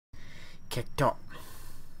cacktop.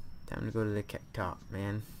 Time to go to the cacktop,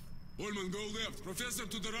 man. Rayneman, go left. Professor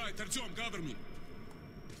to the right. Artyom, cover me.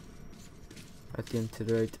 Artyom to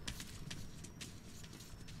the right.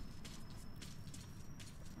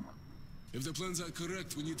 If the plans are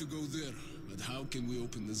correct, we need to go there. But how can we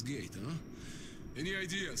open this gate, huh? Any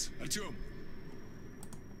ideas? Artyom?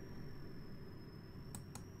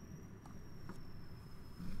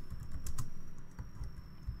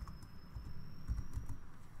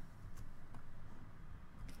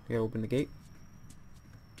 Okay, open the gate.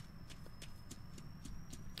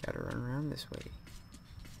 Gotta run around this way.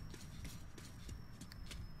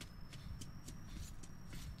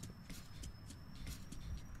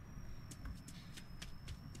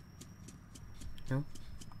 No?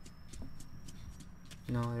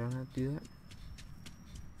 No, I don't have to do that.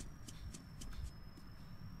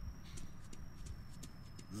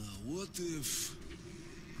 What if...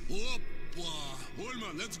 Oppa!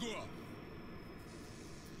 Rayneman, let's go!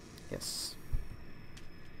 Yes.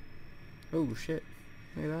 Oh shit.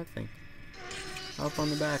 Look at that thing. Up on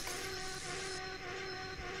the back.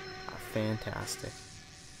 Ah, fantastic.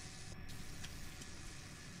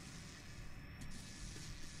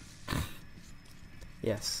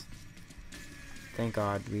 Yes. Thank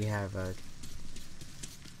God we have a...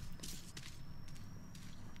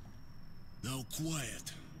 Now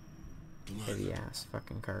quiet. Come on. heavy ass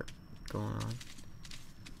fucking cart going on.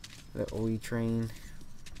 The OE train.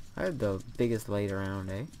 I have the biggest light around,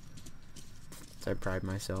 eh? Which I pride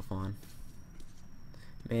myself on.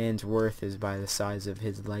 Man's worth is by the size of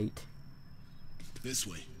his light. This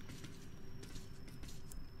way.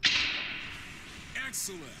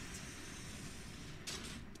 Excellent.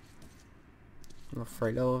 A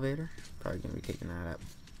freight elevator? Probably gonna be taking that up.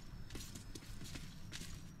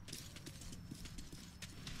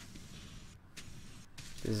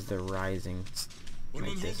 This is the rising.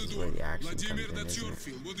 Like, this is where the action comes in, that's isn't your it?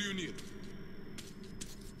 field. What do you need?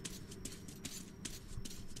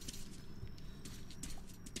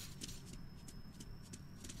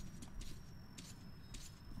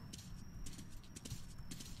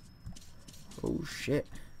 Oh shit.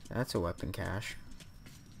 That's a weapon cache.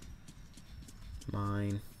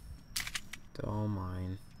 Mine. It's all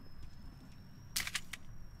mine.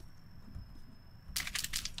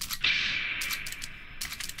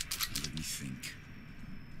 Let me think.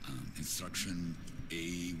 Instruction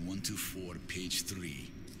A124, page 3.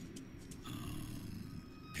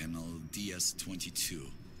 Panel DS22.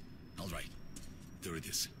 All right. There it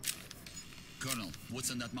is. Colonel,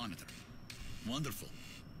 what's on that monitor? Wonderful.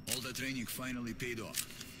 All the training finally paid off.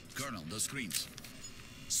 Colonel, the screens.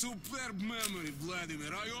 Superb memory,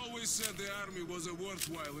 Vladimir. I always said the army was a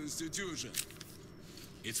worthwhile institution.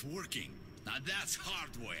 It's working. Now that's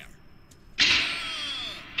hardware.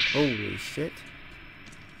 Holy shit.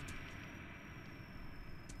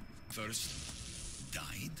 First,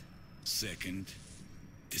 died. Second,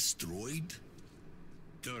 destroyed.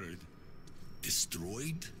 Third,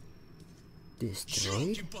 destroyed.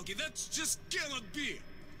 Destroyed? Joking, that just cannot be.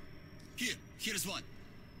 Here's one.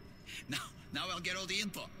 Now I'll get all the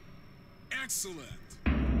info. Excellent.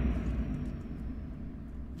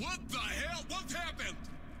 What the hell? What happened?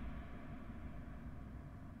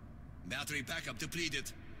 Battery backup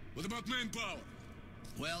depleted. What about main power?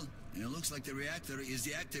 Well, it looks like the reactor is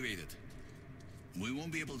deactivated. We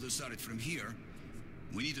won't be able to start it from here.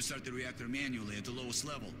 We need to start the reactor manually at the lowest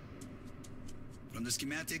level. From the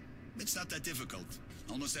schematic, it's not that difficult.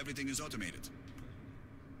 Almost everything is automated.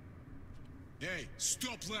 Hey,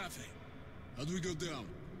 stop laughing. How do we go down?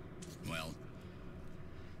 Well,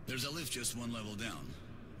 there's a lift just one level down,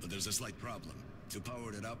 but there's a slight problem. To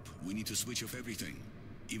power it up, we need to switch off everything,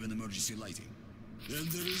 even emergency lighting. Then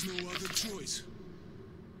there is no other choice.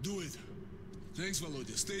 Do it. Thanks,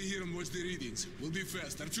 Volodya. Stay here and watch the readings. We'll be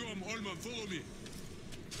fast. Artyom, Rayneman, follow me.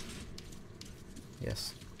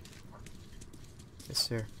 Yes. Yes,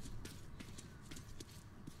 sir.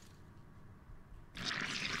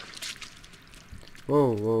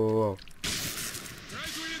 Whoa, whoa, whoa, whoa. Try to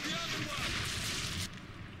hit the other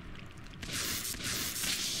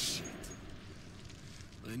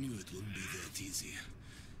one. I knew it wouldn't be that easy.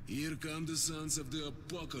 Here come the sons of the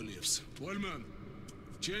apocalypse. Rayneman,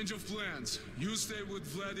 change of plans. You stay with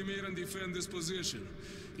Vladimir and defend this position.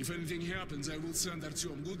 If anything happens, I will send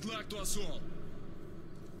Artyom. Good luck to us all.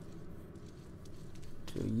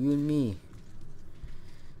 So you and me.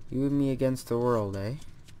 You and me against the world, eh?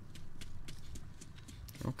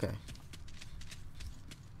 Okay.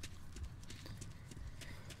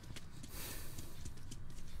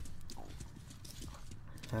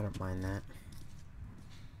 I don't mind that.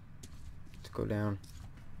 Let's go down.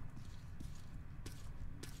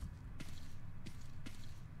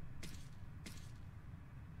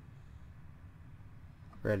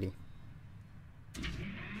 Ready.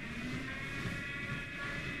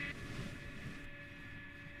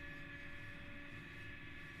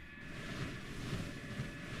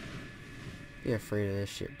 Be afraid of this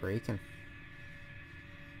shit breaking.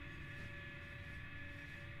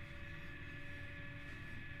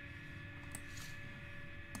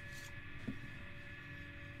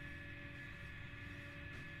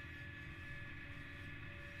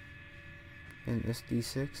 And this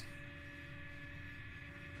D6.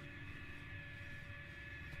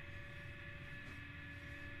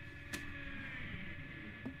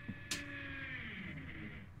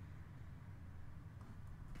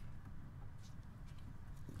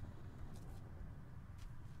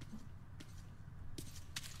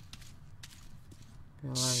 A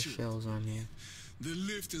lot of shells on here. The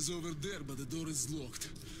lift is over there, but the door is locked.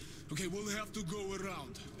 Okay, we'll have to go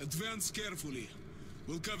around. Advance carefully.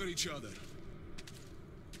 We'll cover each other.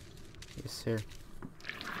 Yes, sir.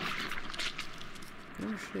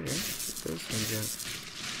 Oh shit, eh? Get those things out.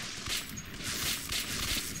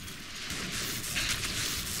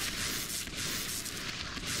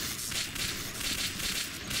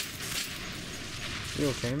 You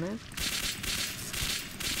okay, man?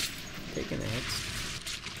 Taking the hits.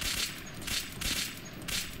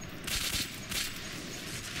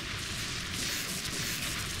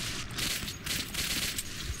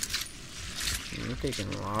 You're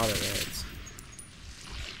taking a lot of hits.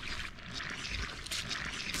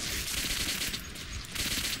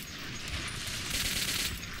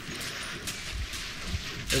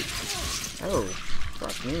 Oh,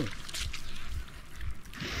 fuck me.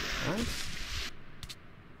 What?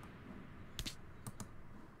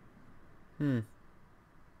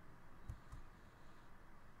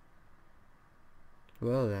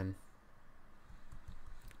 Well then.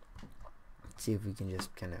 Let's see if we can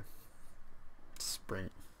just kind of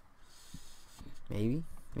sprint. Maybe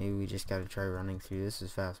we just gotta try running through this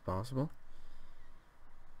as fast as possible.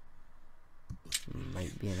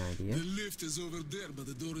 Might be an idea. The lift is over there, but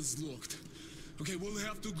the door is locked. Okay, we'll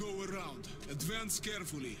have to go around. Advance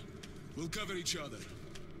carefully. We'll cover each other.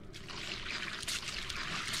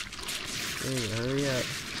 Hey, hurry up.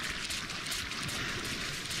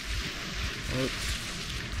 Ouch.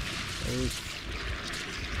 Ouch.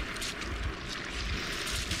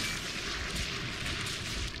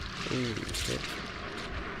 Holy shit.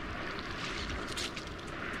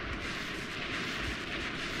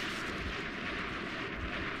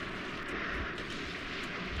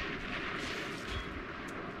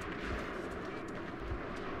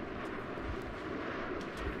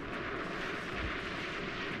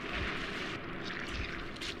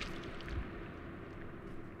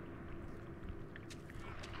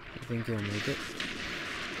 You think you'll make it?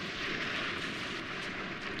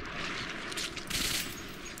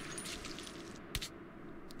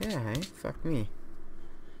 Yeah, hey, fuck me.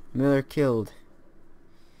 Miller killed.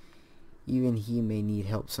 Even he may need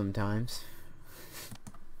help sometimes.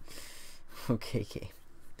 Okay.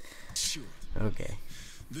 Sure. Okay.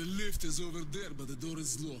 The lift is over there, but the door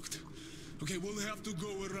is locked. Okay, we'll have to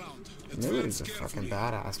go around. Miller's Advance a fucking carefully.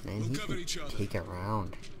 badass, man. We'll He cover can each other. take it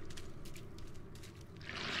around.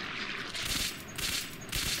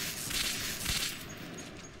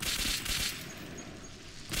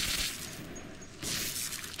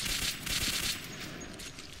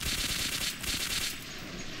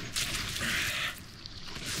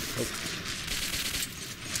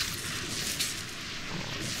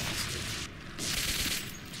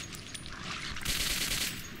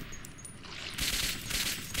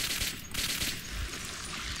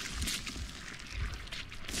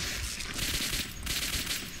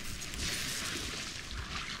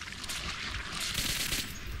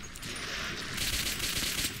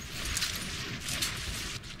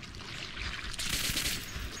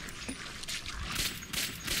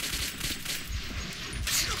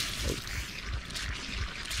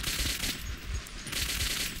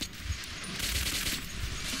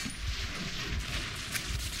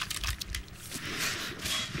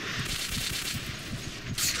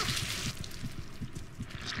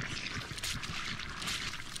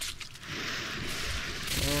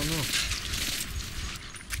 Oh no.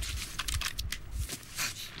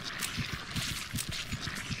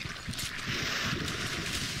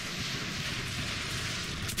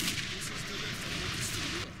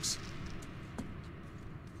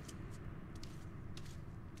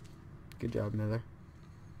 Good job, Miller.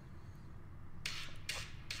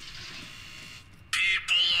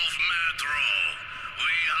 People of Metro,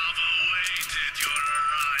 we have awaited your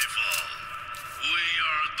arrival. We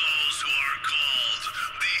are those who are called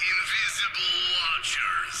the Invisible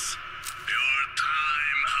Watchers. Your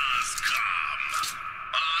time has come.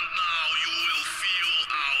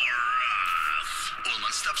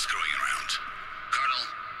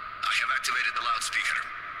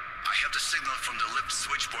 signal from the lift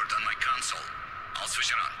switchboard on my console. I'll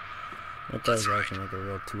switch it on. That guy's acting like a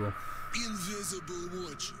real tool. Invisible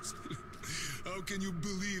watches. How can you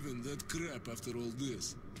believe in that crap after all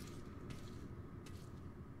this?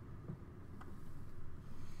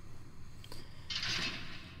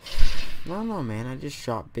 I don't know, man. I just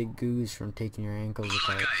shot Big Goose from taking your ankles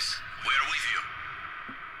apart. Guys, we're with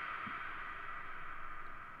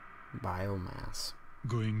you. Biomass.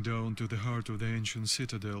 Going down to the heart of the ancient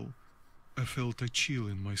citadel, I felt a chill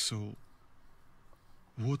in my soul.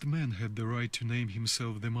 What man had the right to name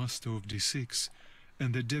himself the master of D6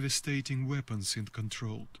 and the devastating weapons it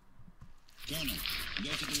controlled? Colonel, go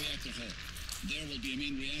to the reactor hall. There will be a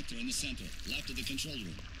main reactor in the center, left of the control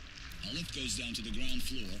room. A lift goes down to the ground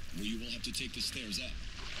floor, where you will have to take the stairs up.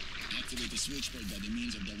 Activate the switchboard by the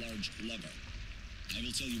means of the large lever. I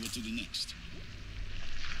will tell you what to do next.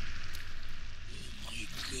 Oh my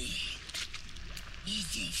god. What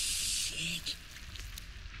the fuck?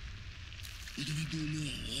 What do we do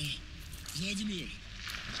now, huh? Vladimir,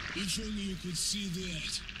 if only you could see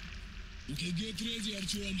that. Okay, get ready,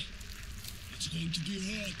 Artyom. It's going to be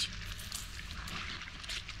hot.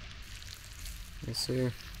 Yes,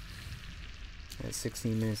 sir. I got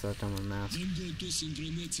 16 minutes left on my mask. Then go tossing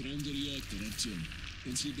grenades around the reactor, Artyom.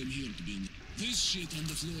 And see them here to be. This shit on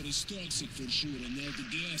the floor is toxic for sure, and now the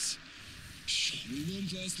gas. We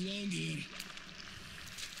won't last long here.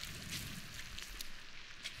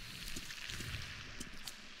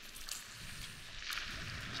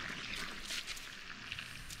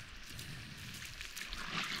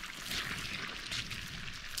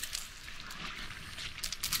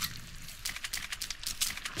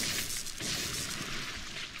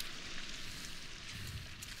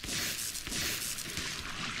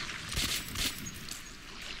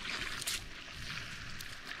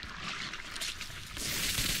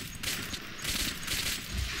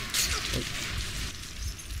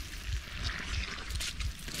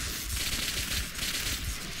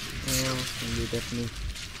 Definitely.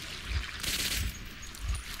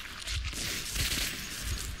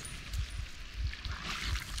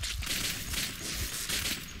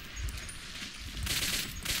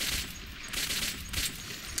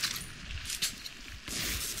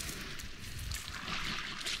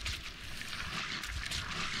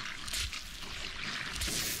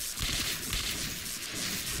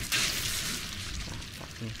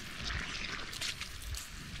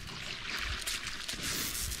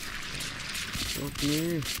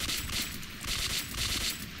 Okay.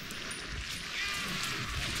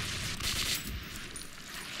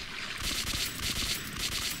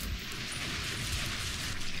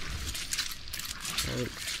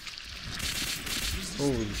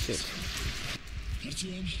 Holy shit.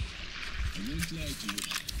 Artyom, I won't lie to you.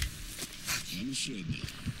 I'm afraid now.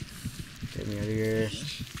 Get me out of here.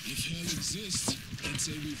 If hell exists, I'd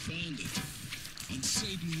say we found it. And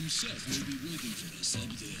Satan himself may be waiting for us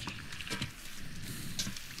up there.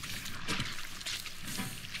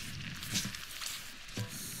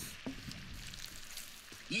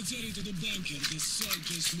 Let's head into the bunker. This salt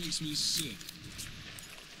just makes me sick.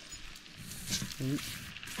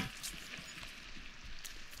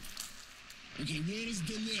 Okay, where is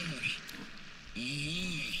the lever?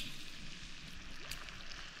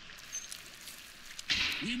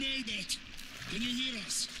 We made it! Can you hear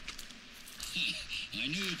us? I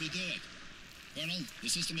knew you could do it. Colonel, the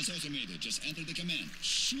system is automated. Just enter the command.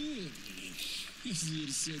 Sure. Easier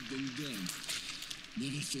said than done.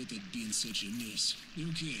 Never thought I'd be in such a mess.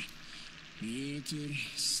 Okay. Reactor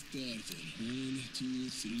started. 1, 2,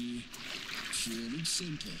 3, 4. Looks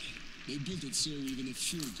simple. They built it so even a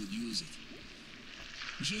fool could use it.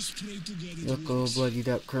 Just pray to God it Look, works. bloodied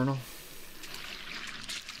up, Colonel.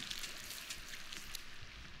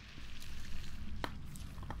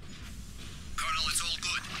 Colonel, it's all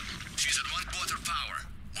good. She's at 1/4 power.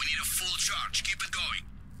 We need a full charge. Keep it going.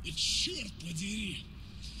 It's short, подери.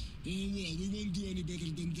 Oh well, we won't do any better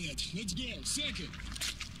than that. Let's go. Second.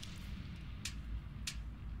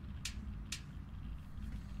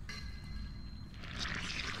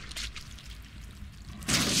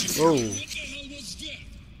 Whoa. What the hell was that?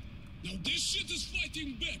 Now this shit is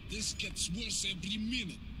fighting back. This gets worse every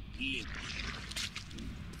minute. Lit.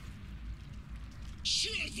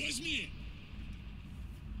 Черт возьми!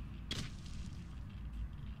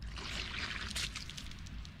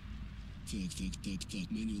 Так.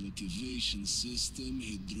 Manual activation system,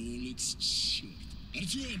 hydraulics, shit.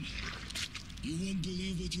 Artyom! You won't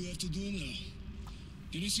believe what you have to do now.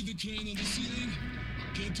 Can you see the crane on the ceiling?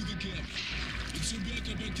 Get to the cap. It's a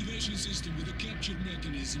backup activation system with a capture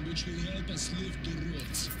mechanism which will help us lift the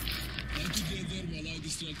rods. Try to get there while I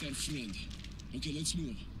distract our friend. Okay, let's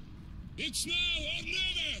move. It's now or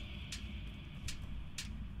never!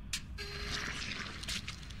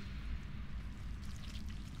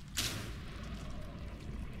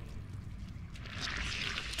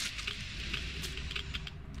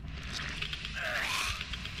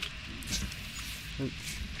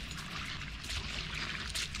 Oops.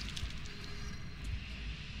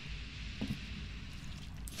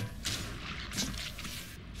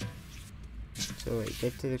 So wait,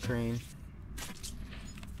 get to the crane.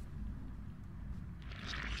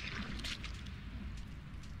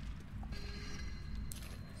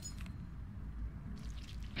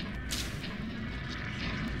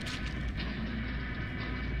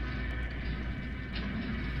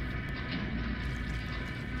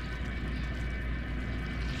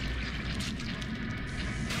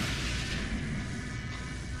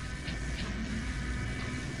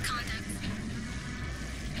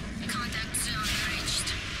 Contact zone reached.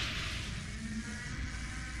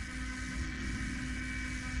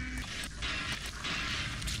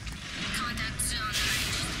 Contact zone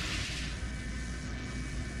reached.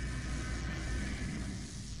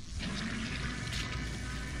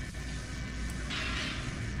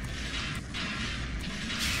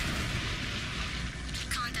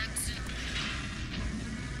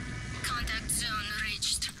 Contact zone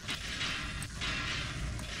reached.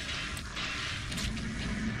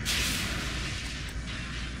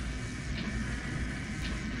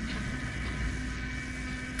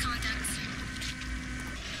 Contact zone.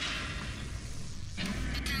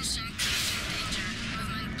 Attention, collision danger.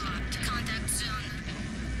 Movement blocked. Contact zone.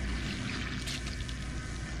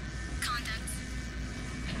 Contact.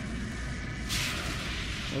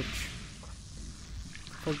 Ouch.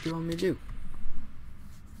 What do you want me to do?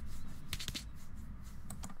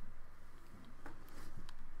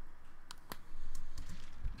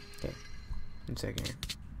 Okay. 1 second here.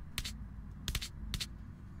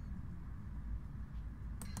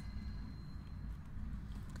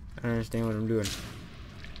 I don't understand what I'm doing.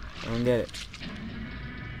 I don't get it.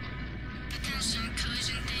 Attention,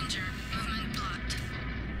 collision danger. Movement blocked.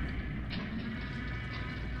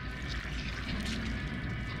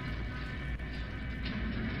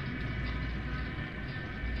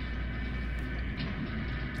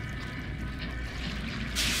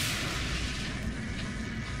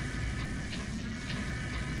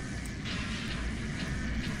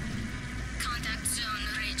 Contact zone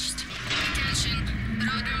reached. Attention,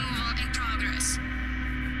 road removal in progress.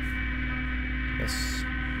 Yes.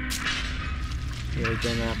 Here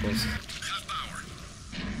again, apples. Have power.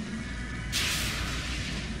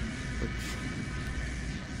 Oops.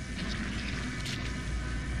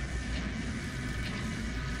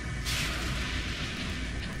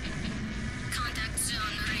 Contact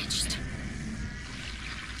zone reached.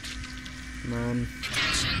 Come on.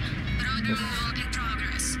 Attention, road removal in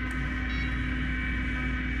progress.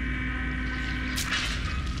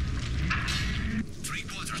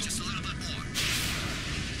 Three-quarters, just a little bit more.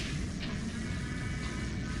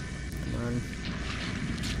 Come on.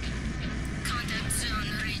 Contact zone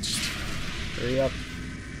reached. Hurry up.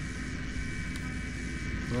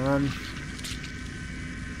 Come on.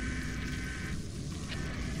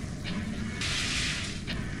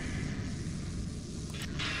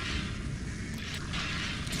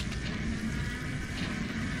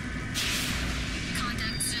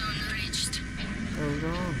 Contact zone reached. What's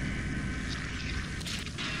wrong?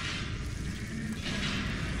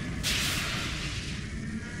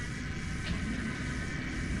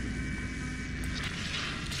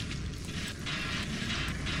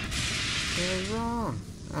 What's wrong?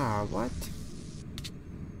 Ah, what?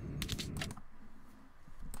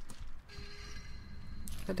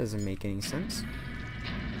 That doesn't make any sense.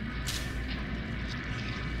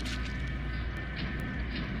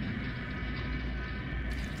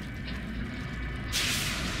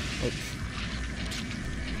 Oops.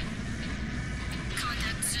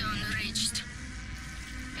 Contact zone reached.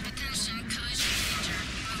 Attention, collision danger.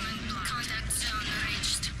 Movement blocked. Contact zone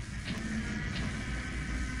reached.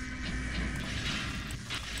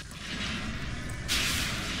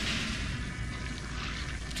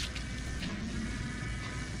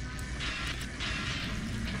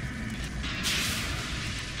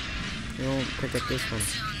 You don't pick up this one.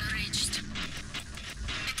 Zone reached.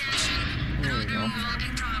 Attention, There we road go. removal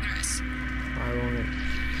in progress. Why won't it?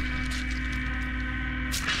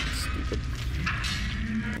 Stupid.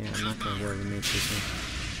 Yeah, I'm not gonna be able to make this one.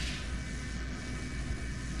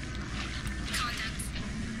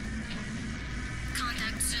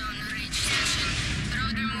 Contact zone reached. Attention,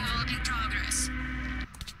 road removal in progress.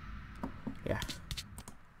 Yeah.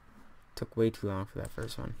 Took way too long for that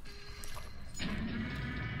first one.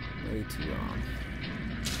 Way too long.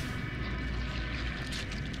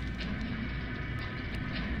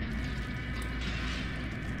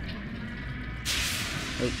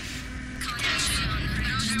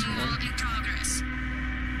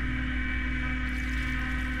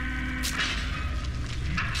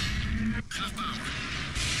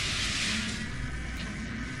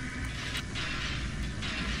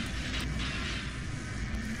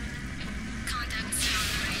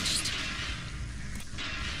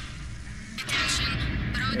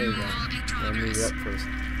 Gotta move it up first.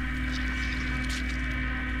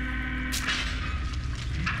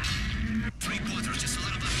 Three-quarters, just a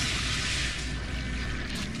little bit more.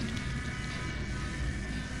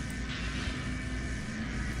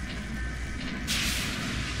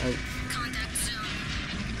 Ouch. Contact zone.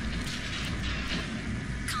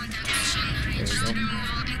 Contact mission. There we Route go.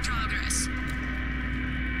 removal in progress.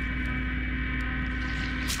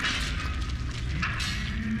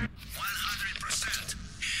 100%.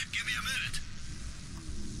 Give me a minute.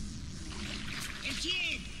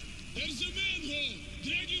 Артем! There's a manhole!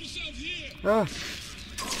 Drag yourself here! Ah!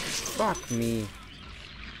 Fuck me.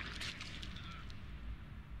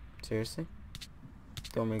 Seriously?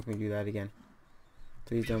 Don't make me do that again.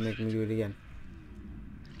 Please don't make me do it again.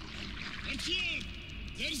 Артем!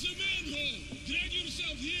 There's a manhole! Drag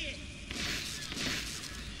yourself here!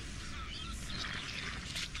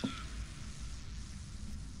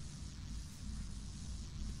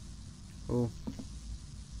 Oh.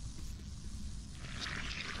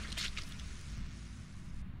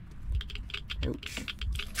 Ouch.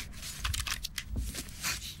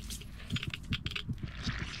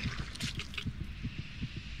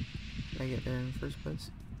 Did I get there in the first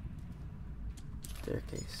place?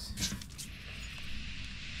 Staircase.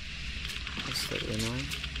 That's slightly annoying.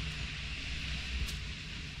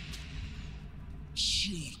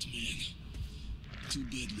 Short, man. Too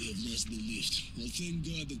bad we have lost the lift. Well, thank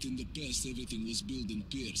God that in the past everything was built in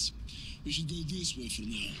pairs. We should go this way for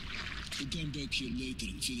now. We'll come back here later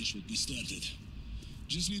and finish what we started.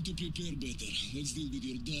 Just need to prepare better. Let's deal with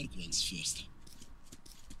your dark ones first.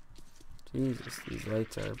 Jesus, these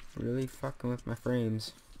lights are really fucking with my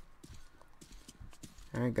frames.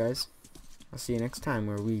 Alright guys, I'll see you next time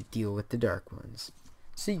where we deal with the dark ones.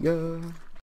 See ya!